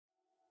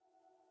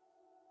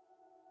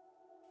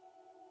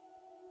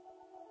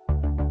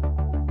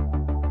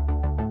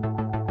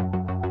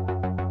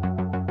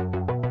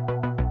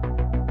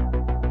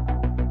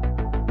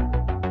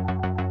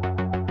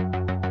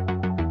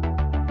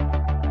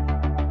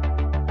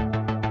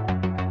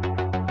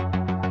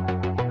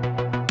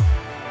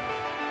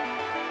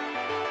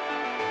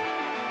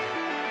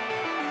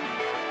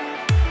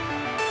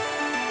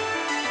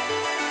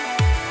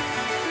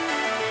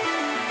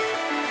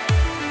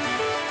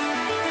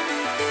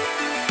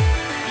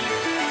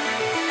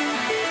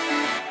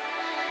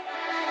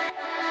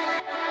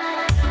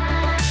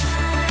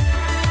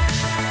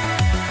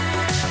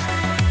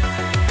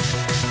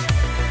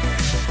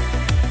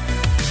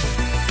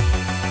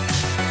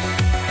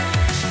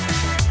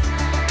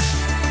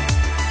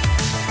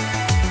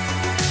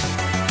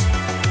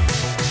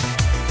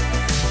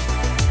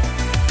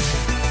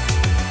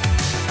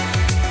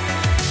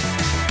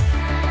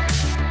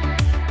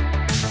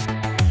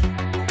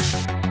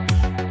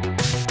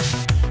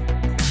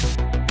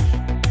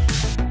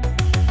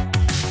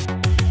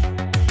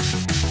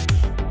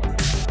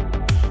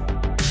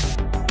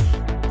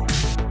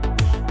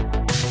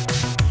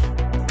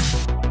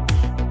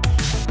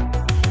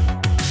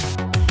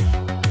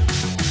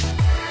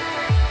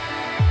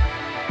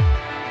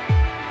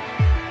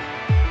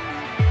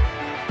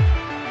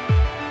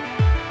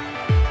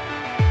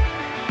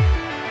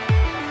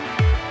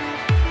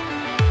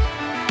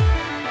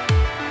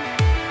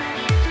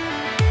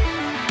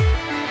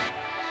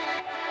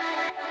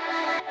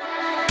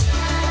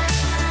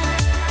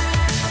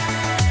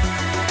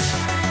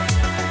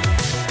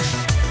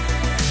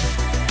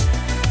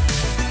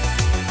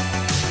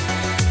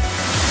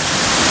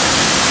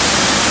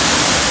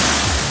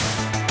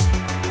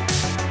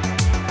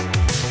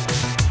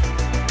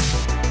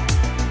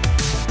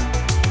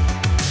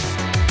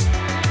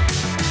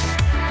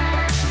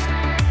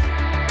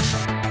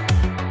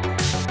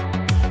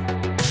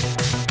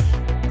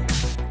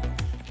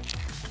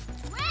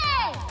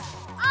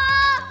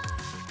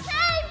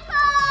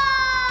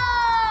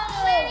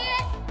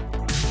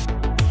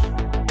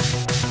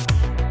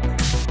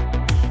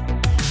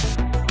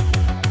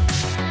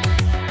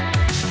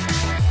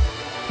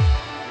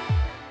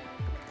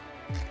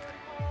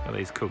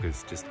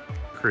was just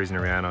cruising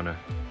around on a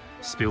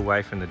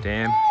spillway from the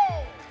dam.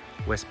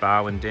 West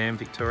Barwon Dam,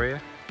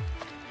 Victoria.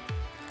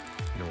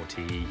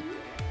 Naughty.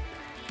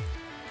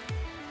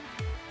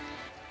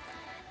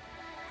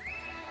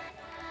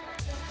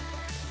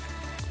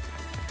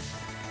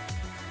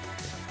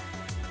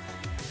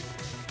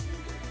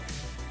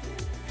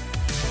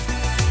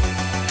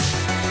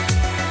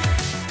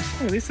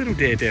 Oh, this little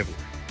daredevil.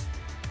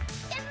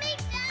 Get me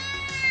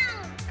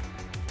down!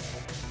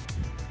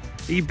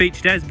 Are you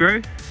beached as,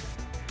 bro?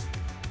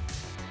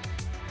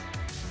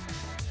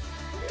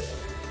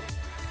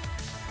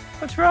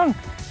 What's wrong?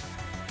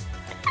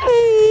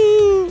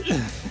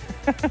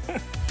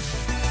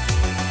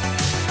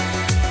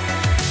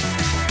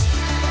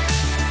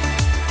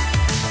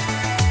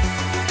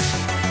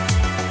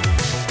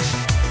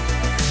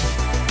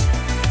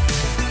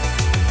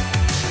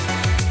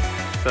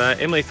 So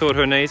Emily thought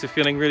her knees were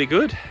feeling really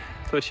good.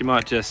 Thought she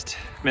might just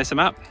mess them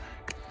up.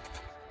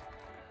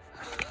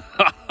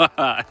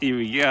 Here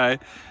we go.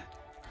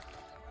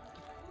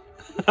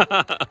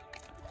 We're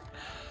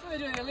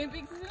doing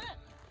Olympics, isn't it?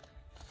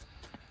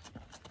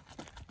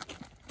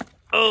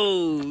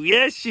 Oh,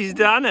 yes, she's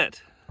done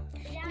it.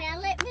 Now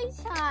let me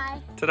try.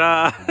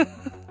 Ta-da.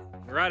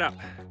 Right up.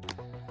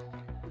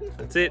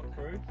 That's it.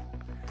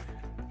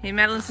 Here,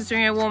 Madeline's just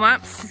doing her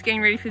warm-ups. She's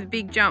getting ready for the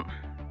big jump.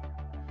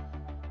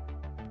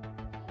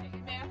 Get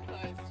your mouth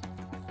closed.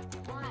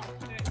 Why?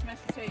 Don't smash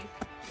your teeth.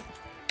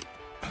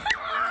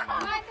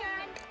 My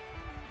turn.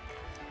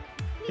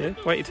 Yeah,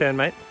 wait your turn,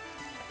 mate.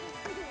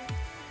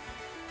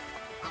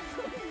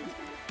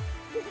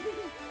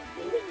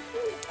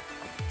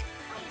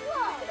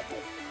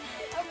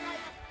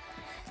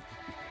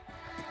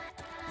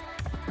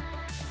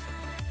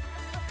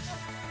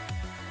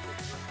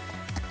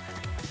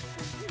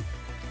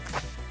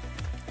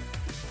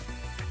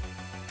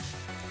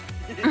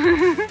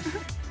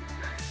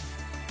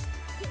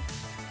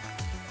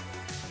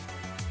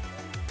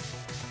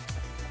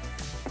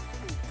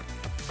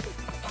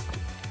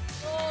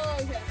 Oh,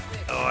 you got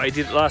slipped. Oh, I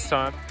did it last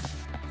time.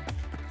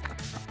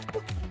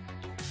 Got it.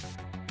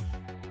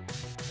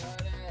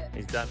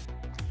 He's done.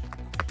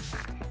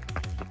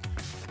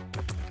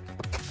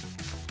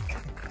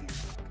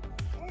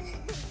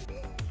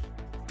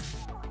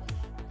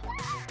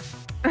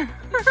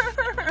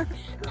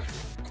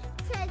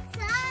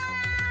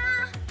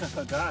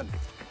 Ta-ta! Done.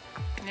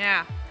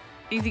 Now,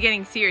 things are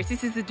getting serious.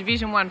 This is the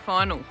Division 1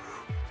 final.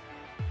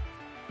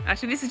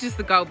 Actually, this is just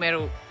the gold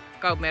medal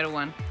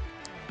one.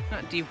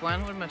 Not Div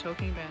 1, what am I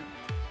talking about?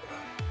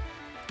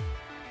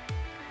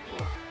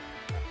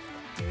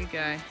 Here we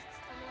go.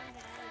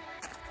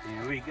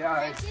 Here we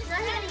go.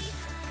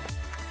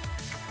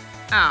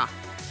 Ah,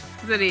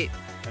 is that it?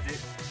 That's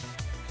it.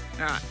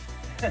 Alright.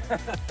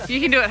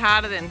 You can do it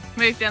harder then.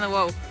 Move down the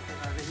wall.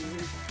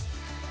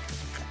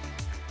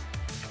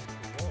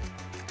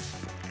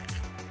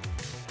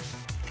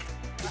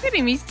 Look at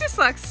him, he's just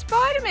like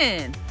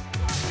Spider-Man.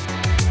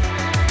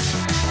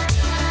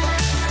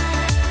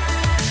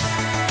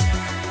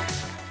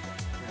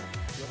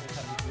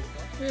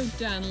 Well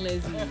done,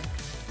 Leslie.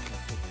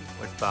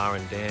 West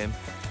Barwon Dam.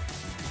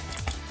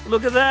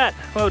 Look at that.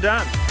 Well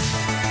done.